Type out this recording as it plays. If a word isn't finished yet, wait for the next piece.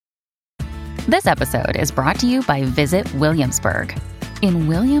This episode is brought to you by Visit Williamsburg. In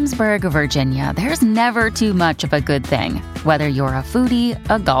Williamsburg, Virginia, there's never too much of a good thing. Whether you're a foodie,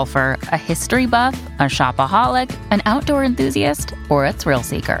 a golfer, a history buff, a shopaholic, an outdoor enthusiast, or a thrill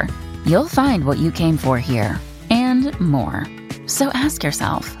seeker, you'll find what you came for here and more. So ask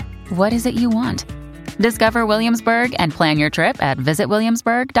yourself, what is it you want? Discover Williamsburg and plan your trip at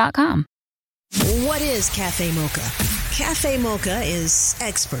visitwilliamsburg.com. What is Cafe Mocha? Cafe Mocha is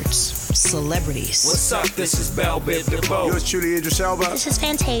experts, celebrities. What's up? This is Belle Biv DeVoe. Yours truly, Idris Elba. This is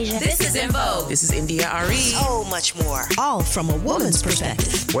Fantasia. This is En Vogue. This is India Ari. So much more. All from a woman's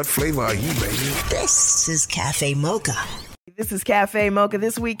perspective. What flavor are you, baby? This is Cafe Mocha. This is Cafe Mocha.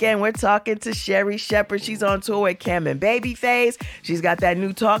 This weekend, we're talking to Sherri Shepherd. She's on tour with Cam and Babyface. She's got that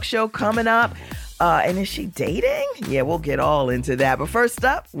new talk show coming up. And is she dating? Yeah, we'll get all into that. But first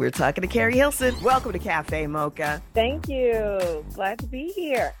up, we're talking to Keri Hilson. Welcome to Cafe Mocha. Thank you. Glad to be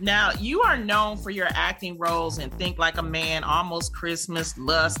here. Now, you are known for your acting roles in Think Like a Man, Almost Christmas,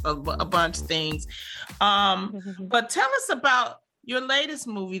 Lust, a bunch of things. But tell us about your latest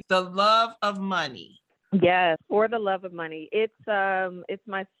movie, The Love of Money. Yes, For the Love of Money. It's myself.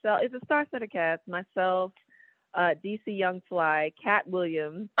 It's a star-studded cast. Myself, DC Young Fly, Cat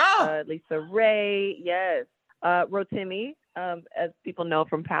Williams, Lisa Ray, yes, Rotimi, as people know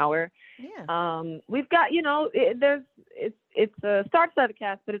from Power. Yeah. We've got, it's a star-studded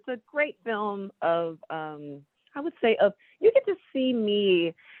cast, but it's a great film of, you get to see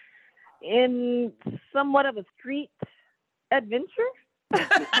me in somewhat of a street adventure.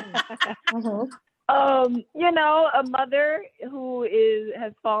 A mother who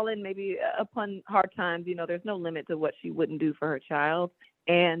has fallen maybe upon hard times. There's no limit to what she wouldn't do for her child.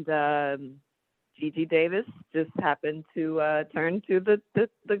 And Gigi Davis just happened to turn to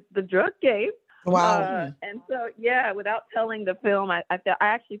the drug game. Wow. And so, without telling the film, I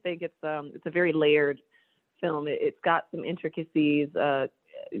actually think it's a very layered film. It's got some intricacies, some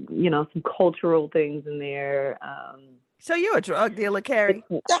cultural things in there. So you're a drug dealer, Keri?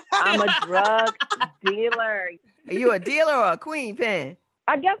 I'm a drug dealer. Are you a dealer or a queen pin?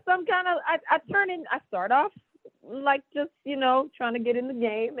 I guess I'm kind of, I start off like just, trying to get in the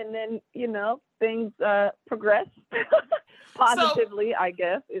game, and then, things progress positively, I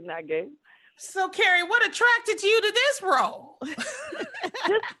guess, in that game. So, Keri, what attracted you to this role?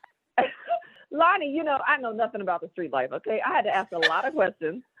 Lonnie, I know nothing about the street life, okay? I had to ask a lot of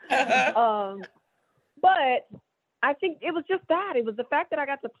questions. But I think it was just that. It was the fact that I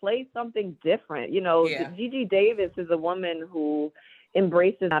got to play something different. Gigi Davis is a woman who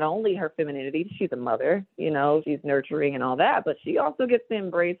embraces not only her femininity, she's a mother, she's nurturing and all that, but she also gets to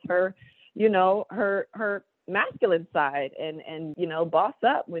embrace her, her masculine side and boss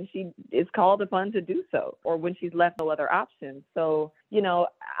up when she is called upon to do so, or when she's left no other option. So,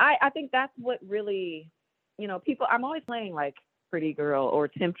 I think that's what really, people, I'm always playing like pretty girl or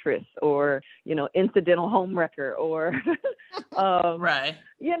temptress or incidental homewrecker or right,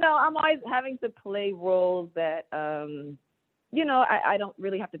 I'm always having to play roles that I don't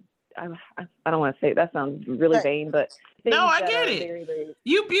really have to. I don't want to say that sounds really vain, but no, I get it. Very, very,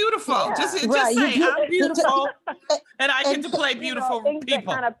 you beautiful. Yeah. Just say I'm beautiful, and I get to play beautiful things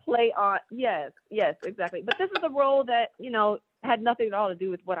people. That kind of play on. Yes, exactly. But this is a role that had nothing at all to do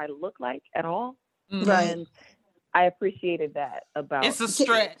with what I look like at all. Mm-hmm. And I appreciated that about. It's a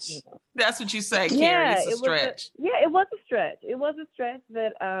stretch. That's what you say, Keri. It's a stretch. It was a stretch. It was a stretch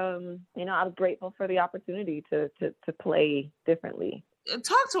that I was grateful for the opportunity to play differently.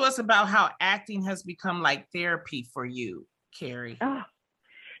 Talk to us about how acting has become like therapy for you, Keri. Oh,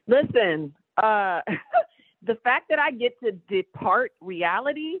 listen, the fact that I get to depart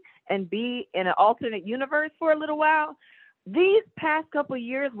reality and be in an alternate universe for a little while, these past couple of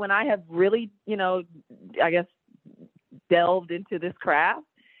years when I have really, I guess, delved into this craft,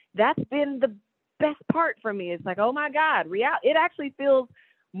 that's been the best part for me. It's like, oh my God, it actually feels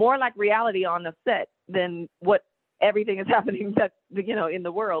more like reality on the set than what everything is happening that in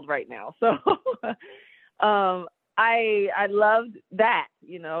the world right now. So I loved that.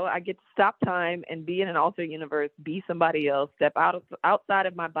 I get to stop time and be in an alternate universe, be somebody else, step outside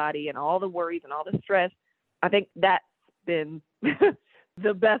of my body and all the worries and all the stress. I think that's been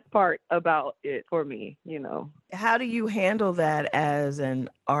the best part about it for me, How do you handle that as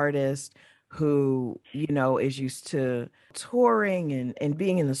an artist who, is used to touring and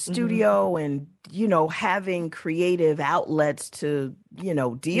being in the studio and, having creative outlets to,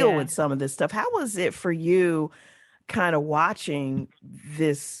 deal with some of this stuff? How was it for you kind of watching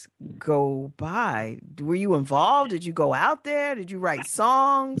this go by? Were you involved? Did you go out there? Did you write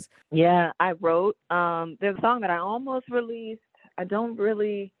songs? Yeah, I wrote. There's a song that I almost released I don't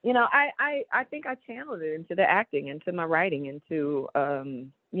really, I think I channeled it into the acting, into my writing, into,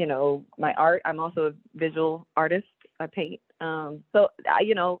 my art. I'm also a visual artist. I paint.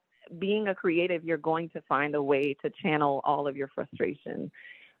 Being a creative, you're going to find a way to channel all of your frustration.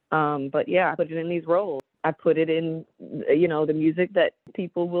 But yeah, I put it in these roles. I put it in, the music that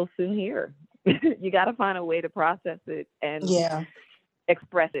people will soon hear. You got to find a way to process it and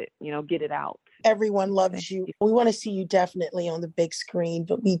express it, get it out. Everyone loves you. We want to see you definitely on the big screen,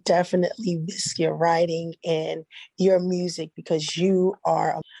 but we definitely miss your writing and your music because you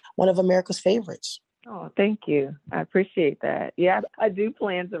are one of America's favorites. Oh, thank you. I appreciate that. Yeah, I do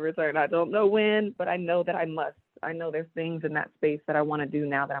plan to return. I don't know when, but I know that I must. I know there's things in that space that I want to do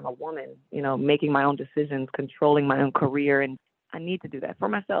now that I'm a woman, making my own decisions, controlling my own career. And I need to do that for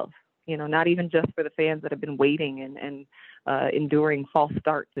myself, not even just for the fans that have been waiting and enduring false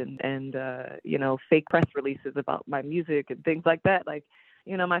starts and fake press releases about my music and things like that. Like,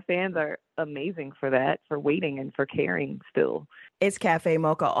 my fans are amazing for that, for waiting and for caring still. It's Cafe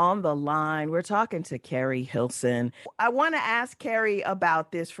Mocha on the line. We're talking to Keri Hilson. I want to ask Keri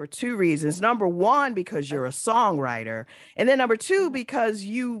about this for two reasons. Number one, because you're a songwriter. And then number two, because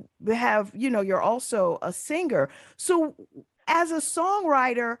you have, you're also a singer. So as a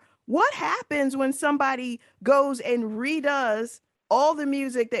songwriter, what happens when somebody goes and redoes all the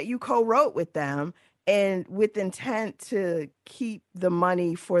music that you co-wrote with them and with intent to keep the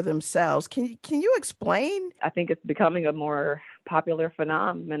money for themselves? Can you explain? I think it's becoming a more popular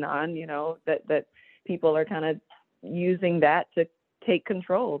phenomenon, that people are kind of using that to take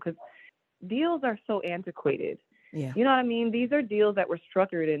control because deals are so antiquated. Yeah. You know what I mean? These are deals that were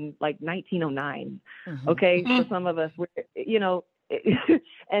structured in like 1909. Mm-hmm. Okay. For some of us,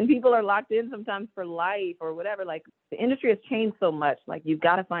 and people are locked in sometimes for life or whatever. Like the industry has changed so much. Like you've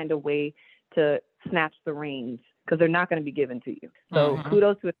got to find a way to snatch the reins because they're not going to be given to you. So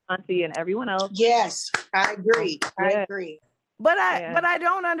kudos to Ashanti and everyone else. Yes, I agree. I agree. But I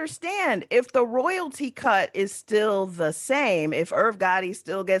don't understand if the royalty cut is still the same, if Irv Gotti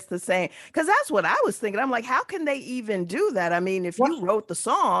still gets the same, because that's what I was thinking. I'm like, how can they even do that? I mean, if you wrote the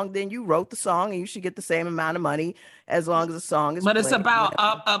song, then you wrote the song and you should get the same amount of money as long as the song is But played, it's about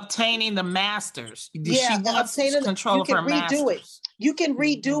obtaining the masters. Yeah, she wants control of her masters. You can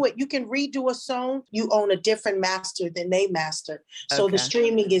redo it. You can redo a song. You own a different master than they master. So the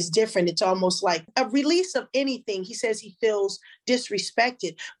streaming is different. It's almost like a release of anything. He says he feels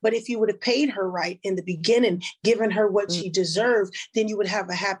disrespected. But if you would have paid her right in the beginning, given her what she deserved, then you would have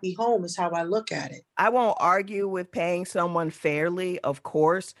a happy home is how I look at it. I won't argue with paying someone fairly, of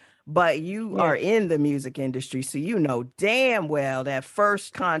course, but you are in the music industry, so you know damn well that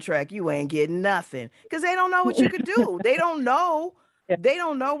first contract you ain't getting nothing because they don't know what you could do. They don't know. They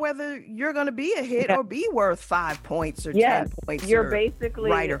don't know whether you're going to be a hit or be worth 5 points or 10 points. You're basically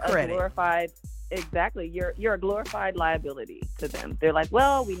writer credit. Glorified. Exactly. You're a glorified liability to them. They're like,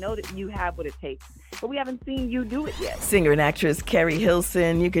 well, we know that you have what it takes, but we haven't seen you do it yet. Singer and actress Keri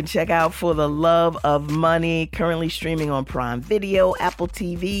Hilson, you can check out For the Love of Money, currently streaming on Prime Video, Apple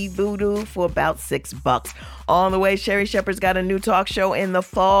TV, Vudu for about $6. On the way, Sherri Shepherd's got a new talk show in the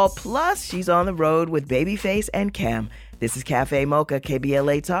fall, plus she's on the road with Babyface and Cam. This is Cafe Mocha,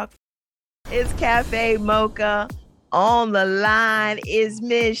 KBLA Talk. It's Cafe Mocha. On the line is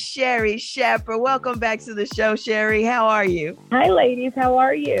Miss Sherri Shepherd. Welcome back to the show, Sherri. How are you? Hi, ladies. How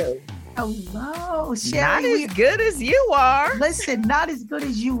are you? Hello, Sherri. Not as good as you are. Listen, not as good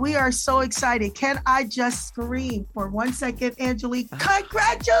as you. We are so excited. Can I just scream for 1 second, Angelique?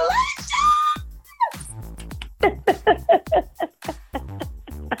 Congratulations!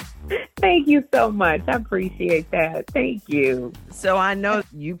 Thank you so much. I appreciate that. Thank you. So I know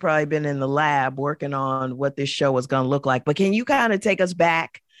you've probably been in the lab working on what this show was going to look like, but can you kind of take us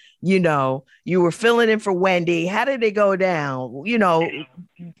back? You were filling in for Wendy. How did it go down?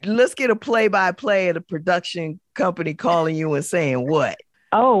 Let's get a play-by-play of the production company calling you and saying what?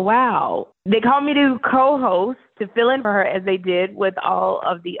 Oh, wow. They called me to co-host, to fill in for her as they did with all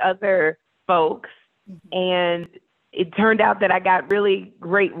of the other folks. And it turned out that I got really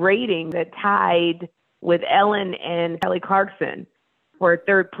great rating that tied with Ellen and Kelly Clarkson for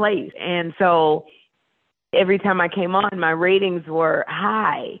third place. And so every time I came on, my ratings were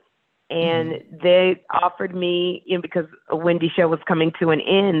high. And they offered me, because a Wendy show was coming to an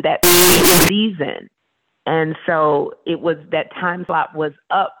end that season. And so it was that time slot was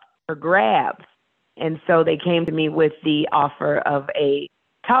up for grabs. And so they came to me with the offer of a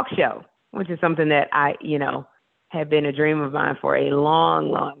talk show, which is something that I, had been a dream of mine for a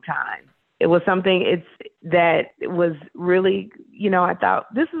long, long time. It was something that was really, I thought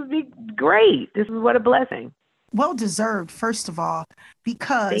this would be great. This is what a blessing. Well deserved, first of all,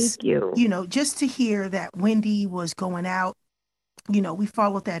 because, Thank you. you know, just to hear that Wendy was going out, you know, we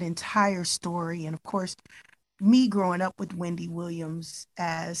followed that entire story. And of course, me growing up with Wendy Williams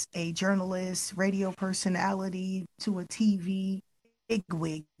as a journalist, radio personality to a TV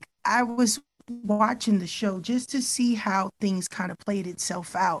bigwig, I was watching the show just to see how things kind of played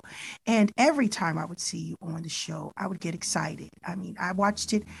itself out. And every time I would see you on the show, I would get excited. I mean, I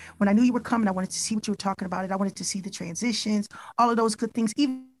watched it when I knew you were coming. I wanted to see what you were talking about. I wanted to see the transitions, all of those good things.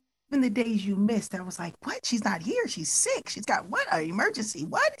 Even the days you missed, I was like, what? She's not here. She's sick. She's got what? An emergency.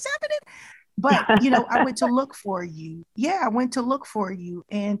 What is happening? But, you know, I went to look for you. Yeah, I went to look for you.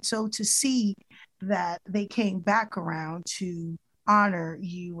 And so to see that they came back around to honor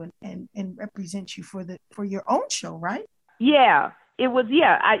you and represent you for your own show, right? Yeah, it was.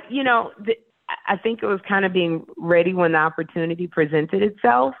 Yeah, I think it was kind of being ready when the opportunity presented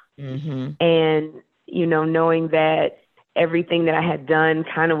itself, and you know, knowing that everything that I had done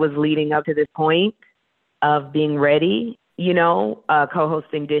kind of was leading up to this point of being ready. You know,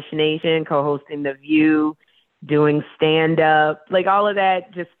 co-hosting Dish Nation, co-hosting The View, doing stand-up, like all of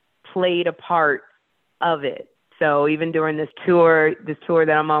that just played a part of it. So even during this tour that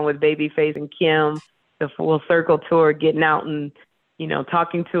I'm on with Babyface and Kim, the Full Circle tour, getting out and, you know,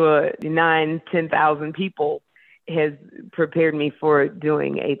 talking to 10,000 people has prepared me for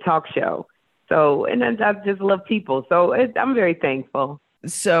doing a talk show. So, and I just love people. So I'm very thankful.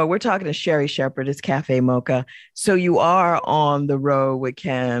 So we're talking to Sherri Shepherd. It's Cafe Mocha. So you are on the road with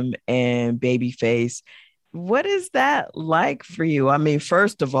Kim and Babyface. What is that like for you? I mean,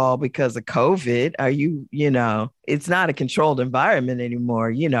 first of all, because of COVID, are you know, it's not a controlled environment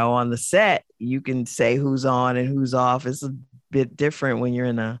anymore. You know, on the set, you can say who's on and who's off. It's a bit different when you're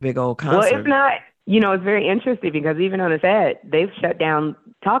in a big old concert. Well, it's not, you know, it's very interesting because even on the set, they've shut down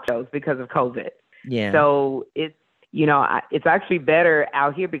talk shows because of COVID. Yeah. So it's, you know, it's actually better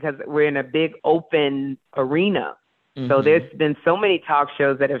out here because we're in a big open arena. So there's been so many talk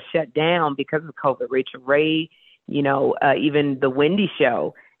shows that have shut down because of COVID. Rachel Ray, you know, even the Wendy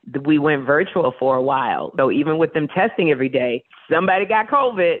show, we went virtual for a while. So even with them testing every day, somebody got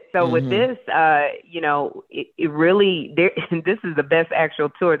COVID. So with this, you know, it really, this is the best actual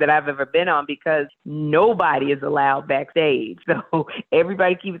tour that I've ever been on because nobody is allowed backstage. So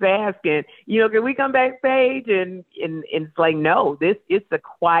everybody keeps asking, you know, can we come backstage? And it's like, no, it's the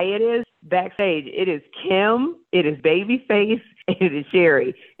quietest backstage. It is Kim, it is Babyface, it is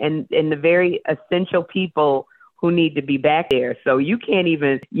Sherri, and the very essential people who need to be back there. So you can't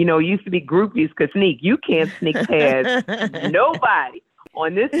even, you know, used to be groupies could sneak. You can't sneak past nobody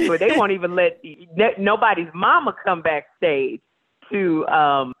on this tour. They won't even let nobody's mama come backstage to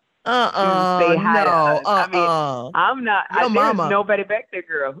say hi to us. I mean, I'm not, there's nobody back there,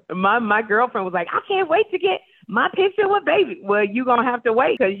 girl. My girlfriend was like, I can't wait to get my picture with Baby. Well, you're going to have to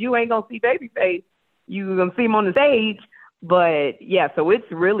wait because you ain't going to see Babyface. You're going to see him on the stage. But yeah, so we've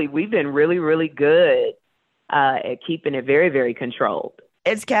been really, really good at keeping it very, very controlled.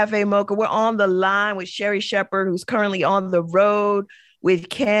 It's Cafe Mocha. We're on the line with Sherri Shepherd, who's currently on the road with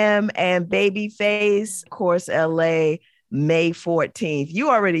Kim and Babyface. Of course, LA, May 14th. You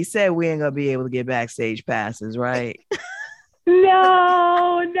already said we ain't going to be able to get backstage passes, right?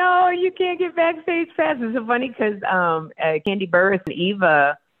 No, you can't get backstage passes. It's so funny because Candy Burris and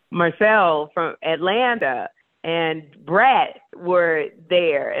Eva Marcel from Atlanta and Brat were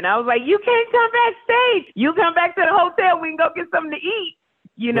there. And I was like, you can't come backstage. You come back to the hotel. We can go get something to eat,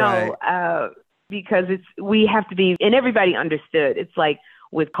 you know, because we have to be, and everybody understood. It's like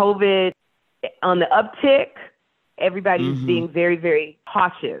with COVID on the uptick, everybody's being very, very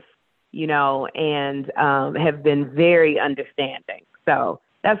cautious, you know, and have been very understanding. So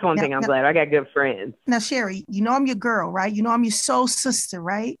that's one thing I'm glad. I got good friends. Now, Sherri, you know I'm your girl, right? You know I'm your soul sister,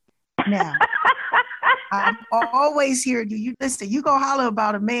 right? Now, I'm always hearing you. You listen, you go holler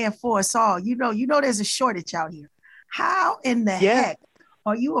about a man for us all. You know there's a shortage out here. How in the heck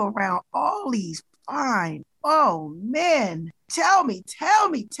are you around all these fine, men? Tell me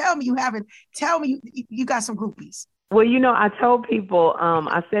you got some groupies. Well, you know, I told people,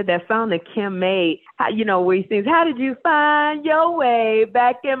 I said that song that Kim made, you know, where he sings, how did you find your way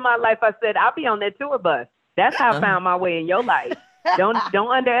back in my life? I said, I'll be on that tour bus. That's how I found my way in your life. Don't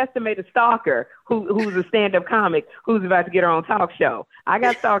underestimate a stalker who's a stand-up comic who's about to get her own talk show. I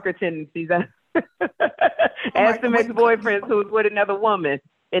got stalker tendencies. Ask some ex-boyfriends who's with another woman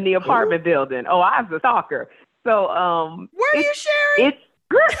in the apartment building. Oh, I was a stalker. So, were you, Sherri?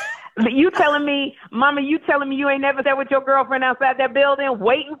 You telling me, Mama, you ain't never there with your girlfriend outside that building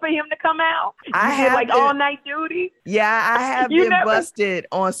waiting for him to come out? I have like all night duty? Yeah, I have been busted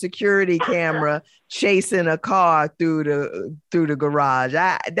on security camera chasing a car through the garage.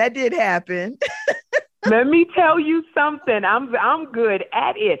 That did happen. Let me tell you something. I'm good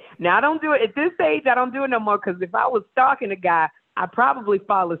at it. Now, I don't do it at this age. I don't do it no more, because if I was stalking a guy, I'd probably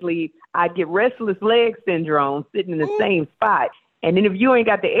fall asleep. I'd get restless leg syndrome sitting in the same spot. And then if you ain't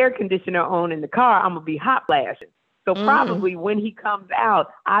got the air conditioner on in the car, I'm going to be hot flashing. So probably when he comes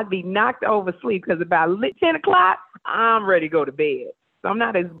out, I'd be knocked over sleep, because about 10 o'clock, I'm ready to go to bed. So I'm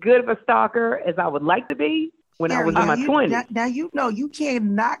not as good of a stalker as I would like to be when I was in my 20s. Now you know you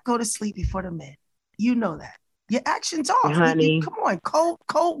cannot go to sleep before the men. You know that. Your action's off. Honey. Come on, code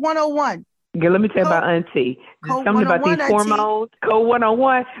 101. Girl, let me tell you about Auntie. Something about these hormones. Code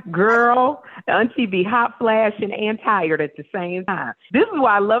 101. Girl, Auntie be hot flashing and tired at the same time. This is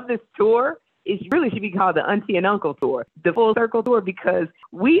why I love this tour. It really should be called the Auntie and Uncle Tour, the Full Circle Tour, because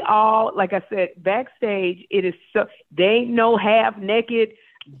we all, like I said, backstage, it is so, they ain't no half naked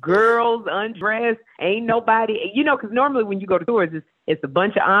girls undressed. Ain't nobody, because normally when you go to tours, it's a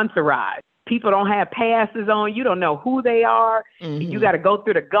bunch of entourage. People don't have passes on. You don't know who they are. You got to go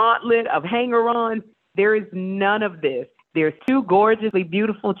through the gauntlet of hanger-ons. There is none of this. There's two gorgeously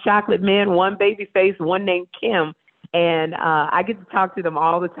beautiful chocolate men, one baby face, one named Kim. And I get to talk to them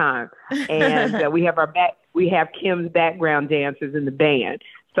all the time. And we have Kim's background dancers in the band.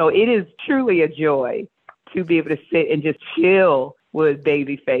 So it is truly a joy to be able to sit and just chill with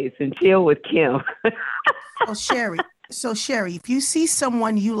Babyface and chill with Kim. So Sherry, if you see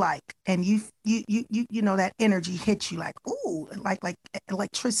someone you like and you know that energy hits you like, ooh, like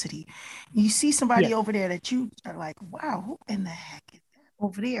electricity. You see somebody over there that you are like, wow, who in the heck is that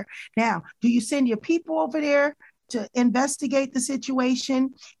over there? Now, do you send your people over there to investigate the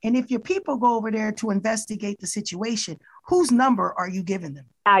situation? And if your people go over there to investigate the situation, whose number are you giving them?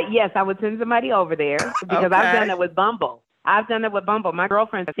 Yes, I would send somebody over there, because I've done it with Bumble. My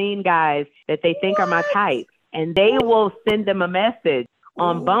girlfriends have seen guys that they think are my type, and they will send them a message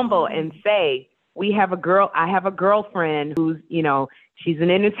on Bumble and say, I have a girlfriend who's, she's an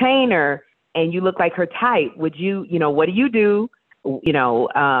entertainer and you look like her type. Would you, what do you do? Do you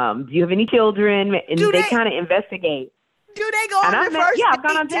have any children? And they kind of investigate. Do they go on the first date? I've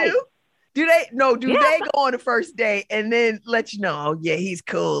gone on dates. Do they go on the first date and then let you know, he's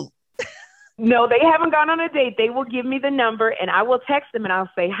cool? No, they haven't gone on a date. They will give me the number and I will text them and I'll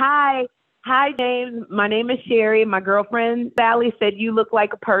say, Hi, James. My name is Sherry. My girlfriend, Sally, said you look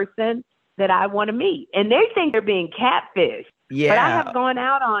like a person that I want to meet. And they think they're being catfished. Yeah. But I have gone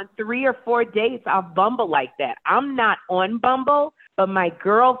out on 3 or 4 dates off Bumble like that. I'm not on Bumble, but my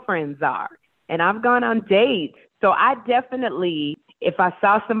girlfriends are. And I've gone on dates. So I definitely, if I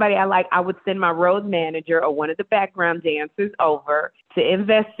saw somebody I like, I would send my road manager or one of the background dancers over to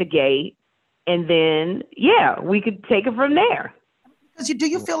investigate. And then, we could take it from there. Do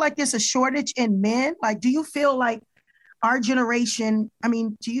you feel like there's a shortage in men? Like, do you feel like our generation,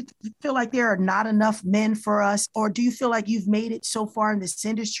 do you feel like there are not enough men for us? Or do you feel like you've made it so far in this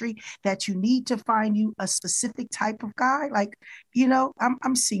industry that you need to find you a specific type of guy? Like,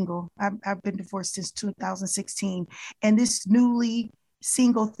 I'm single. I've been divorced since 2016. And this newly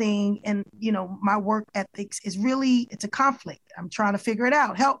single thing and, my work ethics is really, it's a conflict. I'm trying to figure it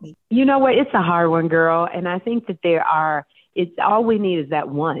out. Help me. You know what? It's a hard one, girl. And I think that it's all we need is that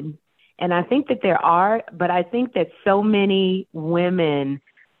one. And I think that there are, but I think that so many women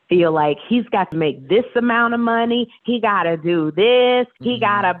feel like he's got to make this amount of money. He got to do this. He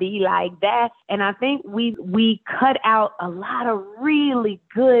got to be like that. And I think we cut out a lot of really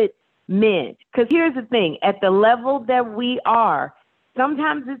good men. Because here's the thing, at the level that we are,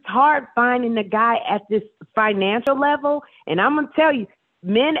 sometimes it's hard finding a guy at this financial level. And I'm going to tell you,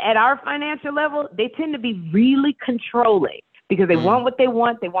 men at our financial level, they tend to be really controlling. Because they want what they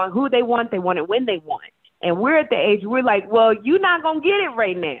want who they want it when they want. And we're at the age we're like, well, you're not going to get it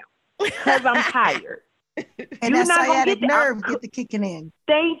right now because I'm tired. And that sciatic nerve get the kicking in.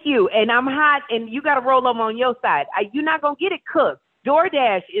 Thank you. And I'm hot and you got to roll them on your side. You're not going to get it cooked.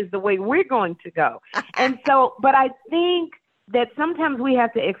 DoorDash is the way we're going to go. And so, but I think that sometimes we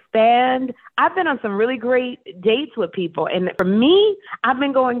have to expand. I've been on some really great dates with people. And for me, I've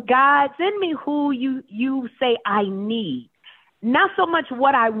been going, God, send me who you say I need. Not so much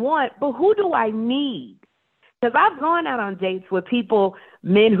what I want, but who do I need? Because I've gone out on dates with people,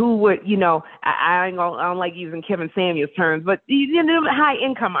 men who would, I don't like using Kevin Samuels terms, but high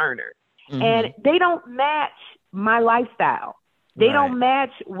income earners. And they don't match my lifestyle. They don't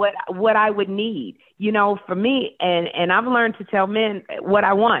match what I would need, for me. And I've learned to tell men what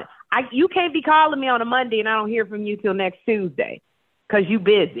I want. You can't be calling me on a Monday and I don't hear from you till next Tuesday because you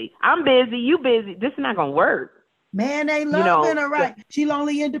busy. I'm busy. You busy. This is not going to work. Man ain't loving her right. She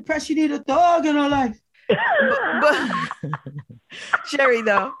lonely and depressed. She need a dog in her life. but Sherry,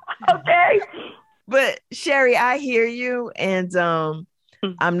 though. Okay. But Sherry, I hear you. And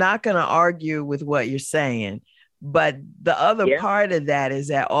I'm not going to argue with what you're saying. But the other part of that is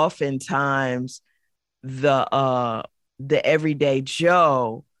that oftentimes the everyday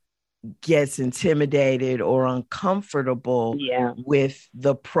Joe gets intimidated or uncomfortable with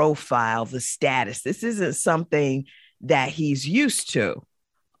the profile, the status. This isn't something that he's used to.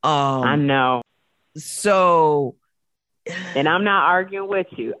 I know. So, and I'm not arguing with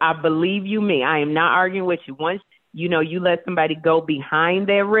you. I believe you me. I am not arguing with you. Once, you let somebody go behind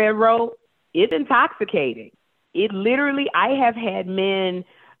that red rope, it's intoxicating. It literally, I have had men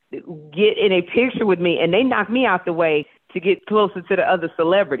get in a picture with me and they knock me out the way to get closer to the other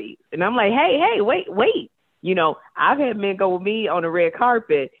celebrities. And I'm like, hey, wait. I've had men go with me on the red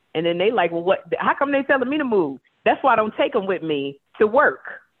carpet and then they like, well, what? How come they telling me to move? That's why I don't take them with me to work.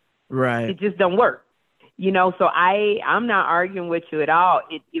 Right. It just don't work. So I'm not arguing with you at all.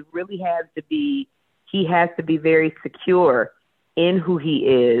 It really has to be, he has to be very secure in who he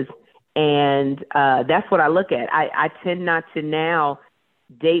is. And that's what I look at. I tend not to now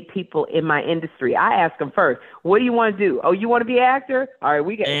date people in my industry. I ask them first, what do you want to do? Oh, you want to be an actor? All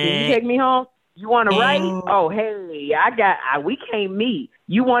right, can you take me home? You want to write? Oh, hey, we can't meet.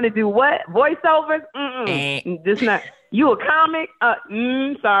 You want to do what? Voiceovers? Just not. You a comic?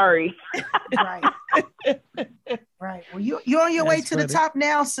 Sorry. Right. Right. Well, you're on your way to the top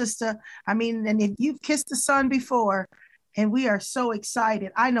now, sister. I mean, and if you've kissed the sun before, and we are so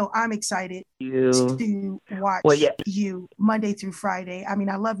excited. I know I'm excited to watch you Monday through Friday. I mean,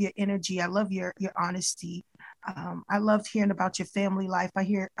 I love your energy. I love your honesty. I loved hearing about your family life.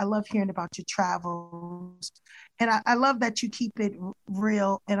 I love hearing about your travels. And I love that you keep it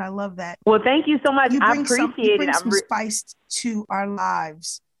real. And I love that. Well, thank you so much. I appreciate it. Some spice to our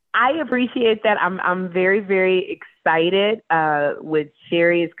lives. I appreciate that. I'm very, very excited with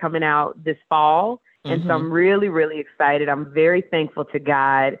Sherry is coming out this fall. And so I'm really, really excited. I'm very thankful to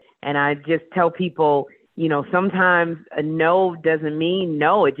God. And I just tell people, sometimes a no doesn't mean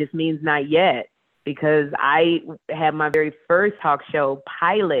no. It just means not yet. Because I had my very first talk show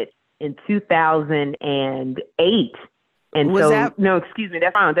pilot in 2008. And that's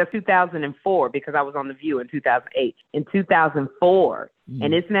wrong. That's 2004 because I was on The View in 2008. In 2004.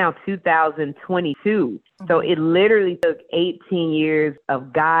 And it's now 2022. So it literally took 18 years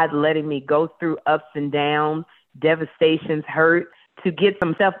of God letting me go through ups and downs, devastations, hurt, to get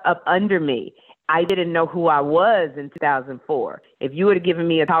some stuff up under me. I didn't know who I was in 2004. If you would have given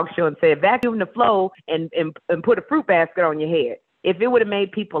me a talk show and said, vacuum the floor and put a fruit basket on your head, if it would have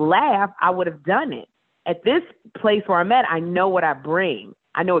made people laugh, I would have done it. At this place where I'm at, I know what I bring.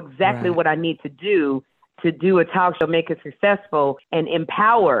 I know exactly what I need to do a talk show, make it successful, and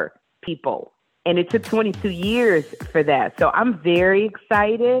empower people. And it took 22 years for that. So I'm very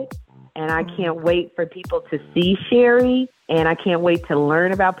excited, and I can't wait for people to see Sherry, and I can't wait to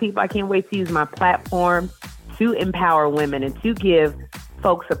learn about people. I can't wait to use my platform to empower women and to give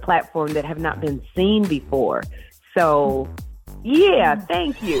folks a platform that have not been seen before. So yeah,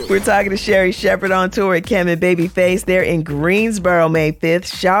 thank you. We're talking to Sherry Shepherd on tour at Cam and Babyface. They're in Greensboro May 5th,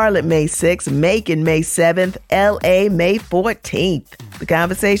 Charlotte May 6th, Macon May 7th, LA May 14th. The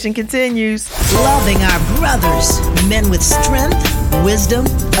conversation continues. Loving our brothers, men with strength, wisdom,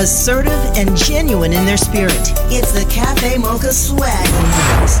 assertive, and genuine in their spirit. It's the Cafe Mocha Swag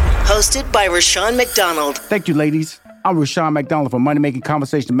Awards, hosted by Rushion McDonald. Thank you, ladies. I'm Rushion McDonald from Money Making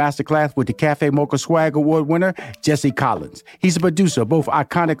Conversation Masterclass with the Cafe Mocha Swag Award winner, Jesse Collins. He's a producer of both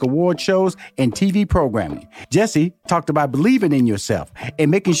iconic award shows and TV programming. Jesse talked about believing in yourself and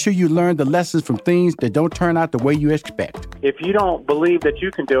making sure you learn the lessons from things that don't turn out the way you expect. If you don't believe that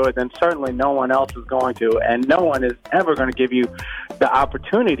you can do it, then certainly no one else is going to, and no one is ever going to give you the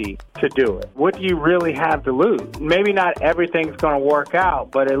opportunity to do it. What do you really have to lose? Maybe not everything's going to work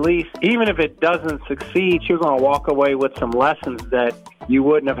out, but at least even if it doesn't succeed, you're going to walk away with some lessons that you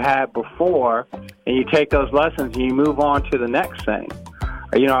wouldn't have had before, and you take those lessons and you move on to the next thing.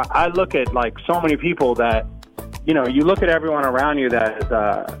 I look at so many people that, you look at everyone around you that is,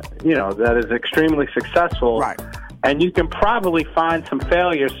 that is extremely successful. Right. And you can probably find some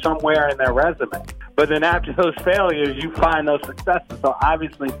failures somewhere in their resume. But then after those failures, you find those successes. So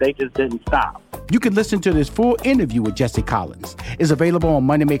obviously they just didn't stop. You can listen to this full interview with Jesse Collins. It's available on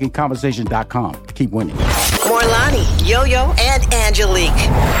moneymakingconversation.com. Keep winning. More Lonnie, Yo-Yo, and Angelique.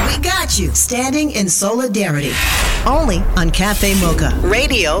 We got you, standing in solidarity. Only on Cafe Mocha.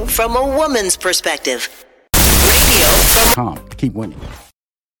 Radio from a woman's perspective. Radio from... Keep winning.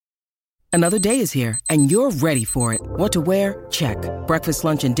 Another day is here, and you're ready for it. What to wear? Check. Breakfast,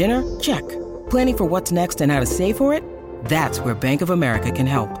 lunch, and dinner? Check. Planning for what's next and how to save for it? That's where Bank of America can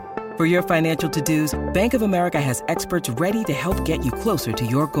help. For your financial to-dos, Bank of America has experts ready to help get you closer to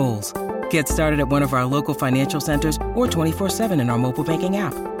your goals. Get started at one of our local financial centers or 24/7 in our mobile banking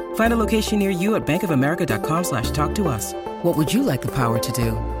app. Find a location near you at bankofamerica.com/talktous. What would you like the power to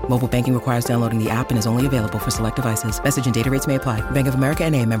do? Mobile banking requires downloading the app and is only available for select devices. Message and data rates may apply. Bank of America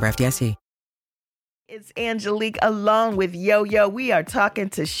N.A., member FDIC. It's Angelique along with Yo-Yo. We are talking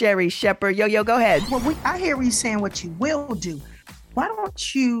to Sherri Shepherd. Yo-Yo, go ahead. Well, I hear you saying what you will do. Why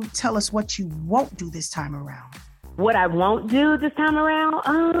don't you tell us what you won't do this time around? What I won't do this time around?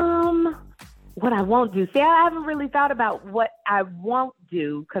 What I won't do. See, I haven't really thought about what I won't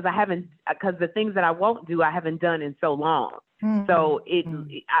do because the things that I won't do, I haven't done in so long. Mm-hmm. So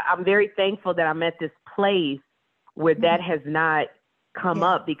I'm very thankful that I'm at this place where that has not come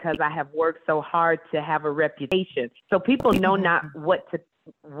up because I have worked so hard to have a reputation. So people know not what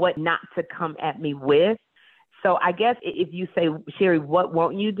not to come at me with. So I guess if you say, Sherri, what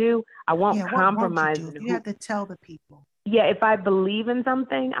won't you do? I won't compromise. You have to tell the people. Yeah, if I believe in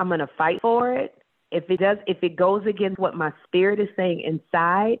something, I'm going to fight for it. If it goes against what my spirit is saying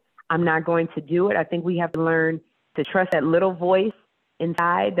inside, I'm not going to do it. I think we have to learn to trust that little voice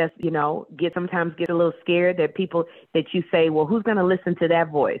inside that's, sometimes get a little scared that people that you say, well, who's going to listen to that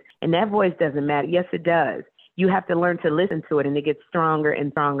voice? And that voice doesn't matter. Yes, it does. You have to learn to listen to it, and it gets stronger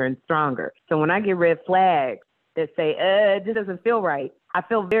and stronger and stronger. So when I get red flags that say, this doesn't feel right, I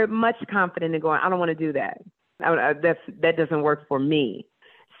feel very much confident in going, I don't want to do that. That doesn't work for me.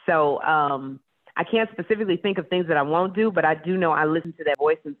 So I can't specifically think of things that I won't do, but I do know I listen to that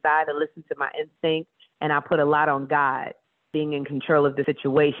voice inside. I listen to my instinct, and I put a lot on God being in control of the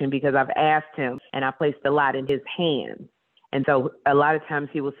situation because I've asked him and I placed a lot in his hands. And so a lot of times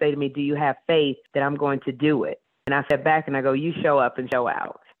he will say to me, do you have faith that I'm going to do it? And I step back and I go, you show up and show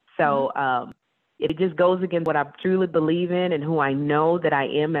out. So it just goes against what I truly believe in and who I know that I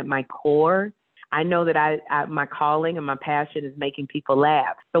am at my core. I know that my calling and my passion is making people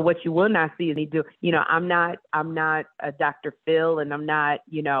laugh. So what you will not see is me do, I'm not a Dr. Phil and I'm not,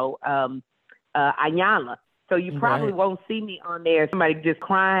 Ayanna. So you probably won't see me on there, somebody just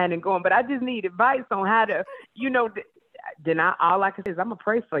crying and going, but I just need advice on how to, then all I can say is I'm going to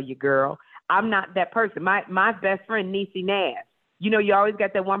pray for you, girl. I'm not that person. My best friend, Niecy Nash, you always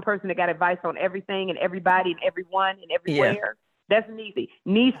got that one person that got advice on everything and everybody and everyone and everywhere. Yeah. That's Niecy.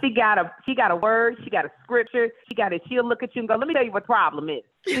 Niecy she got a word, she got a scripture, she'll look at you and go, let me tell you what the problem is.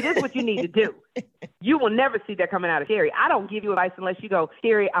 See, this is what you need to do. You will never see that coming out of Sherri. I don't give you advice unless you go,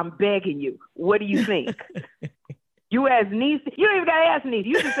 Sherri, I'm begging you. What do you think? You ask Niecy, you don't even got to ask Niecy.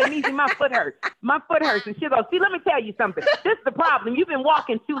 You just say, Niecy, my foot hurts. My foot hurts. And she'll go, see, let me tell you something. This is the problem. You've been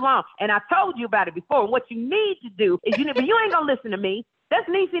walking too long. And I told you about it before. And what you need to do is, but you ain't going to listen to me. That's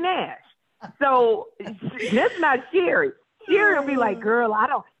Niecy Nash. So that's not Sherri. Sherri will be like, girl,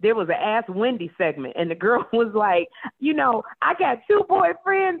 there was an Ask Wendy segment. And the girl was like, I got 2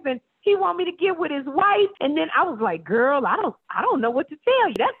 boyfriends and he want me to get with his wife. And then I was like, girl, I don't know what to tell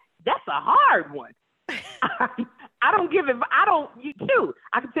you. That's a hard one. You too.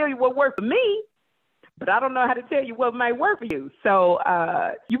 I can tell you what worked for me, but I don't know how to tell you what might work for you. So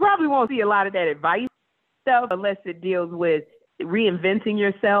you probably won't see a lot of that advice stuff unless it deals with reinventing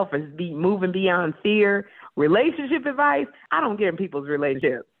yourself or moving beyond fear. Relationship advice, I don't get in people's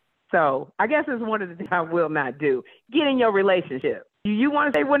relationships. So I guess it's one of the things I will not do. Get in your relationship. You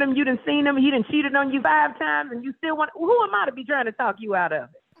want to stay with him, you done seen him, he done cheated on you 5 times, and you still who am I to be trying to talk you out of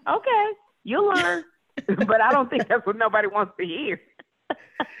it? Okay, you'll learn. But I don't think that's what nobody wants to hear.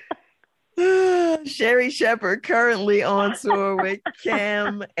 Sherri Shepherd currently on tour with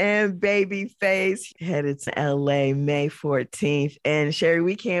Cam and Babyface, headed to LA May 14th. And Sherri,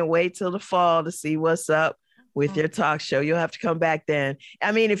 we can't wait till the fall to see what's up with your talk show. You'll have to come back then.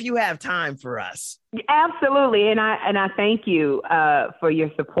 I mean, if you have time for us. Absolutely. And I thank you for your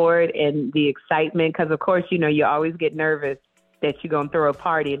support and the excitement, because of course, you always get nervous that you're going to throw a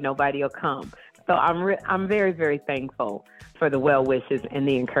party and nobody will come. So I'm very, very thankful for the well wishes and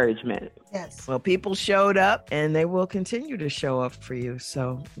the encouragement. Yes. Well, people showed up and they will continue to show up for you.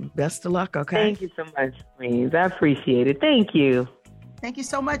 So best of luck. Okay. Thank you so much, Queens. I appreciate it. Thank you. Thank you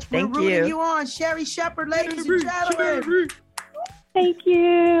so much. We're rooting you on. Sherri Shepherd, ladies and gentlemen. Thank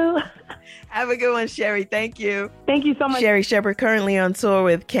you. Have a good one, Sherry. Thank you. Thank you so much. Sherry Shepherd currently on tour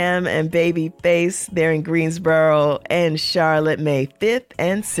with Kim and Babyface. They're in Greensboro and Charlotte, May 5th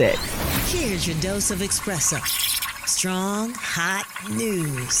and 6th. Here's your dose of espresso. Strong, hot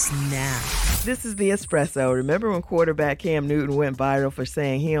news now. This is the Espresso. Remember when quarterback Cam Newton went viral for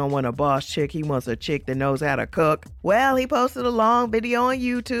saying he don't want a boss chick, he wants a chick that knows how to cook? Well, he posted a long video on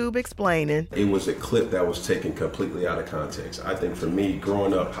YouTube explaining. It was a clip that was taken completely out of context. I think for me,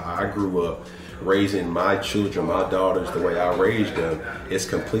 growing up, how I grew up, raising my children, my daughters, the way I raised them, is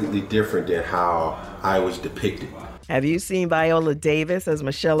completely different than how I was depicted. Have you seen Viola Davis as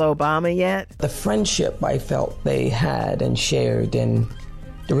Michelle Obama yet? The friendship I felt they had and shared, and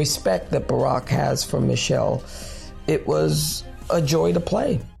the respect that Barack has for Michelle, it was a joy to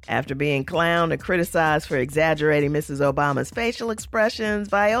play. After being clowned and criticized for exaggerating Mrs. Obama's facial expressions,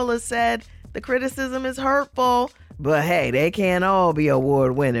 Viola said the criticism is hurtful. But hey, they can't all be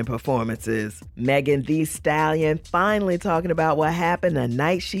award-winning performances. Megan Thee Stallion finally talking about what happened the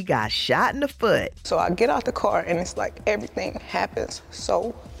night she got shot in the foot. So I get out the car and it's like everything happens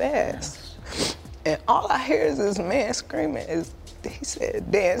so fast. And all I hear is this man screaming, he said,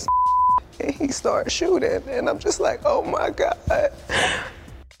 dance, and he started shooting. And I'm just like, oh my God.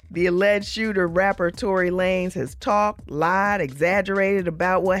 The alleged shooter, rapper Tory Lanez, has talked, lied, exaggerated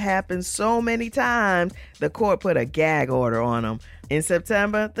about what happened so many times, the court put a gag order on him. In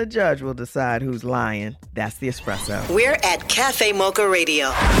September, the judge will decide who's lying. That's the Espresso. We're at Cafe Mocha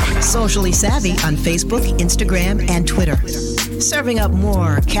Radio. Socially savvy on Facebook, Instagram, and Twitter. Serving up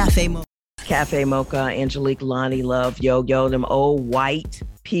more Cafe Mocha. Cafe Mocha, Angelique, Lonnie Love, Yo-Yo, them old white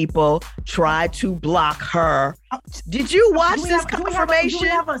people tried to block her. Did you watch this confirmation? Do we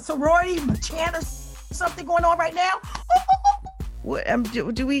have a sorority chant or something going on right now? What,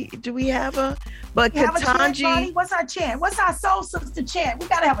 do we have a? But we Ketanji, have a chant, what's our chant? What's our soul sister chant? We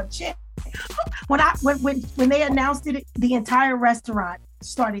gotta have a chant. When they announced it, the entire restaurant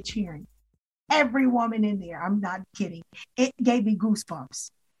started cheering. Every woman in there. I'm not kidding. It gave me goosebumps.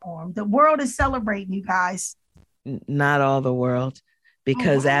 The world is celebrating, you guys. Not all the world.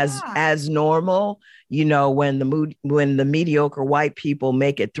 Because as normal, you know, when the mediocre white people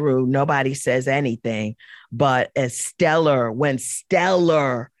make it through, nobody says anything. But when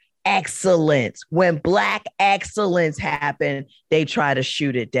stellar excellence, when Black excellence happen, they try to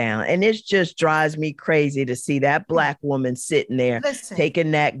shoot it down. And it just drives me crazy to see that Black woman sitting there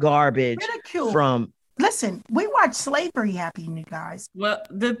taking that garbage from. Listen, we watched slavery happen, you guys. Well,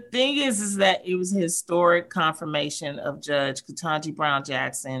 the thing is that it was a historic confirmation of Judge Ketanji Brown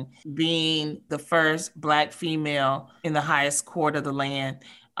Jackson being the first Black female in the highest court of the land.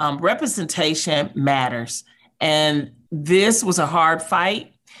 Representation matters. And this was a hard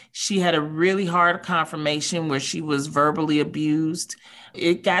fight. She had a really hard confirmation where she was verbally abused.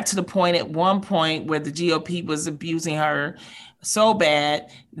 It got to the point at one point where the GOP was abusing her so bad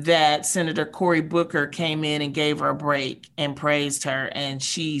that Senator Cory Booker came in and gave her a break and praised her. And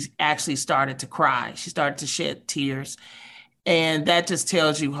she actually started to cry. She started to shed tears. And that just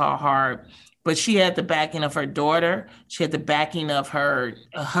tells you how hard. But she had the backing of her daughter. She had the backing of her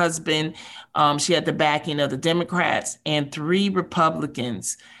husband. She had the backing of the Democrats, and 3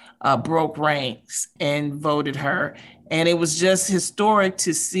 Republicans broke ranks and voted her. And it was just historic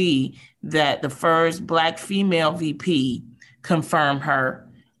to see that the first Black female VP confirm her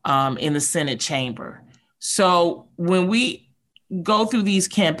in the Senate chamber. So when we go through these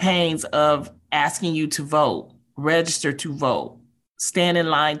campaigns of asking you to vote, register to vote, stand in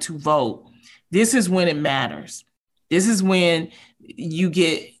line to vote, this is when it matters. This is when you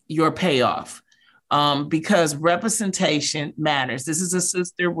get your payoff because representation matters. This is a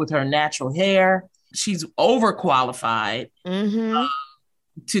sister with her natural hair. She's overqualified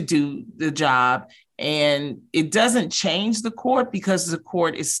to do the job. And it doesn't change the court because the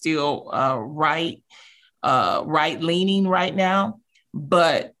court is still right-leaning right now,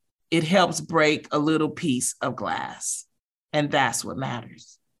 but it helps break a little piece of glass. And that's what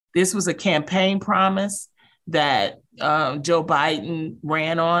matters. This was a campaign promise that Joe Biden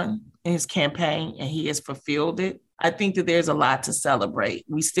ran on in his campaign, and he has fulfilled it. I think that there's a lot to celebrate.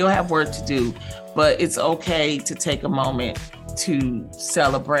 We still have work to do, but it's okay to take a moment to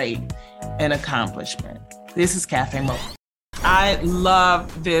celebrate an accomplishment. This is Cafe Mocha. I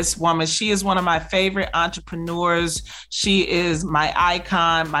love this woman. She is one of my favorite entrepreneurs. She is my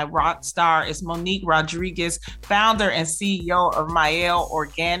icon, my rock star. Is Monique Rodriguez, founder and CEO of Mielle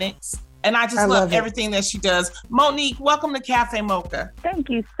Organics. And I just love everything that she does. Monique, welcome to Cafe Mocha. Thank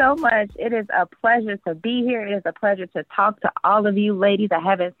you so much. It is a pleasure to be here. It is a pleasure to talk to all of you ladies. I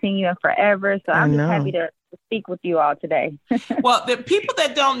haven't seen you in forever, so I'm just happy to to speak with you all today. Well, the people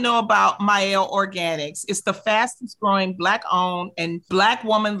that don't know about Mielle Organics, it's the fastest growing Black-owned and Black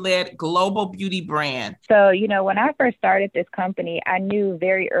woman-led global beauty brand. So, you know, when I first started this company, I knew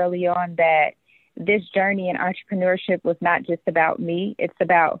very early on that this journey in entrepreneurship was not just about me. It's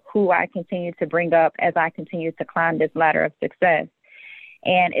about who I continue to bring up as I continue to climb this ladder of success.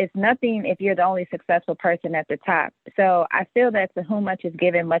 And it's nothing if you're the only successful person at the top. So I feel that to whom much is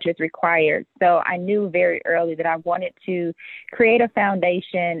given, much is required. So I knew very early that I wanted to create a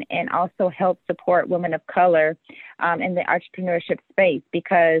foundation and also help support women of color in the entrepreneurship space,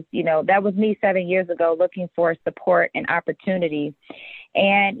 because, you know, that was me 7 years ago looking for support and opportunity.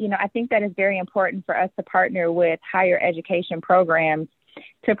 And, you know, I think that is very important for us to partner with higher education programs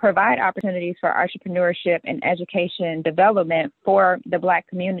to provide opportunities for entrepreneurship and education development for the Black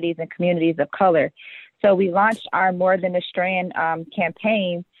communities and communities of color. So we launched our More Than a Strand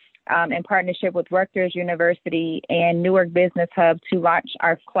campaign in partnership with Rutgers University and Newark Business Hub to launch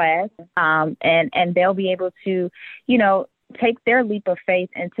our class. And they'll be able to, you know, take their leap of faith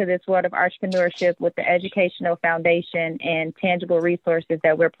into this world of entrepreneurship with the educational foundation and tangible resources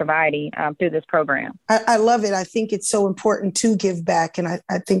that we're providing through this program. I love it. I think it's so important to give back. And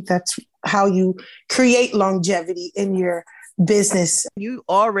I think that's how you create longevity in your business. You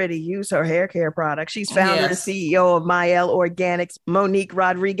already use her hair care product. She's founder and CEO of Mielle Organics, Monique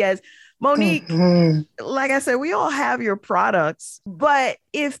Rodriguez. Monique, like I said, we all have your products, but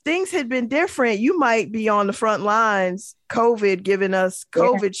if things had been different, you might be on the front lines, COVID, giving us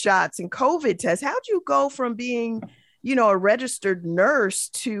COVID shots and COVID tests. How'd you go from being, you know, a registered nurse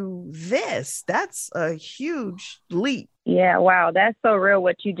to this? That's a huge leap. Yeah, wow, that's so real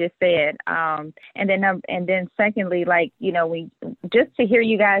what you just said. And then secondly, like, you know, we just to hear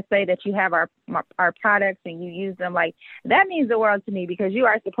you guys say that you have our products and you use them, like, that means the world to me, because you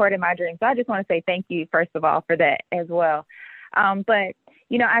are supporting my dreams. So I just want to say thank you, first of all, for that as well. But,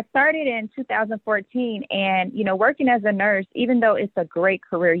 you know, I started in 2014 and, you know, working as a nurse, even though it's a great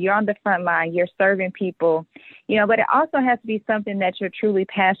career, you're on the front line, you're serving people, you know, but it also has to be something that you're truly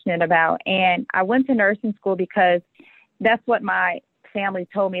passionate about. And I went to nursing school because that's what my family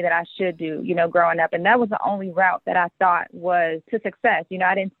told me that I should do, you know, growing up. And that was the only route that I thought was to success. You know,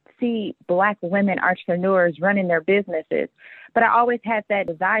 I didn't see Black women entrepreneurs running their businesses, but I always had that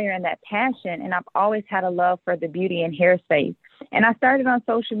desire and that passion. And I've always had a love for the beauty and hair space. And I started on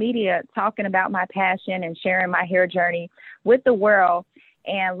social media talking about my passion and sharing my hair journey with the world.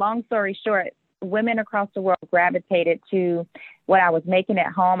 And long story short, women across the world gravitated to what I was making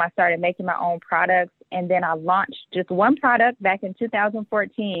at home. I started making my own products. And then I launched just one product back in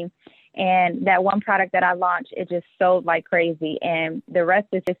 2014. And that one product that I launched, it just sold like crazy. And the rest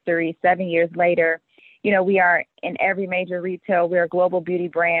is history. 7 years later, you know, we are in every major retail. We're a global beauty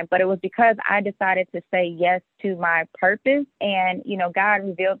brand. But it was because I decided to say yes to my purpose. And, you know, God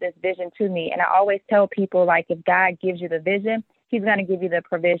revealed this vision to me. And I always tell people, like, if God gives you the vision, He's going to give you the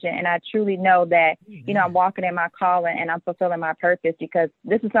provision. And I truly know that, you know, I'm walking in my calling and I'm fulfilling my purpose because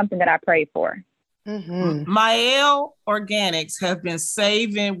this is something that I prayed for. Mielle Organics have been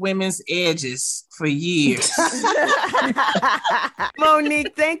saving women's edges for years.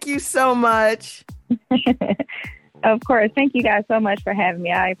 Monique, thank you so much. Of course. Thank you guys so much for having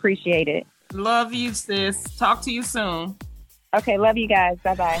me. I appreciate it. Love you, sis. Talk to you soon. Okay, love you guys.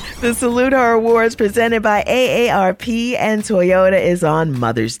 Bye-bye. The Salute Her Awards presented by AARP and Toyota is on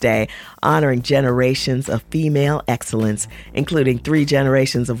Mother's Day, honoring generations of female excellence, including 3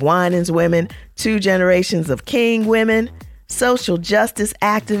 generations of Winans women, 2 generations of King women, social justice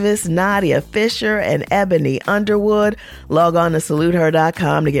activists Nadia Fisher and Ebony Underwood. Log on to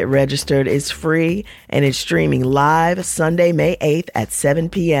SaluteHer.com to get registered. It's free and it's streaming live Sunday, May 8th at 7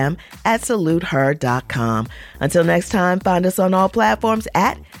 p.m. at SaluteHer.com. Until next time, find us on all platforms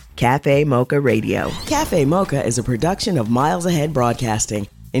at Cafe Mocha Radio. Cafe Mocha is a production of Miles Ahead Broadcasting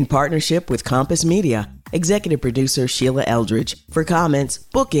in partnership with Compass Media. Executive producer Sheila Eldridge. For comments,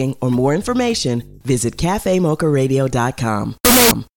 booking, or more information, visit cafemocharadio.com.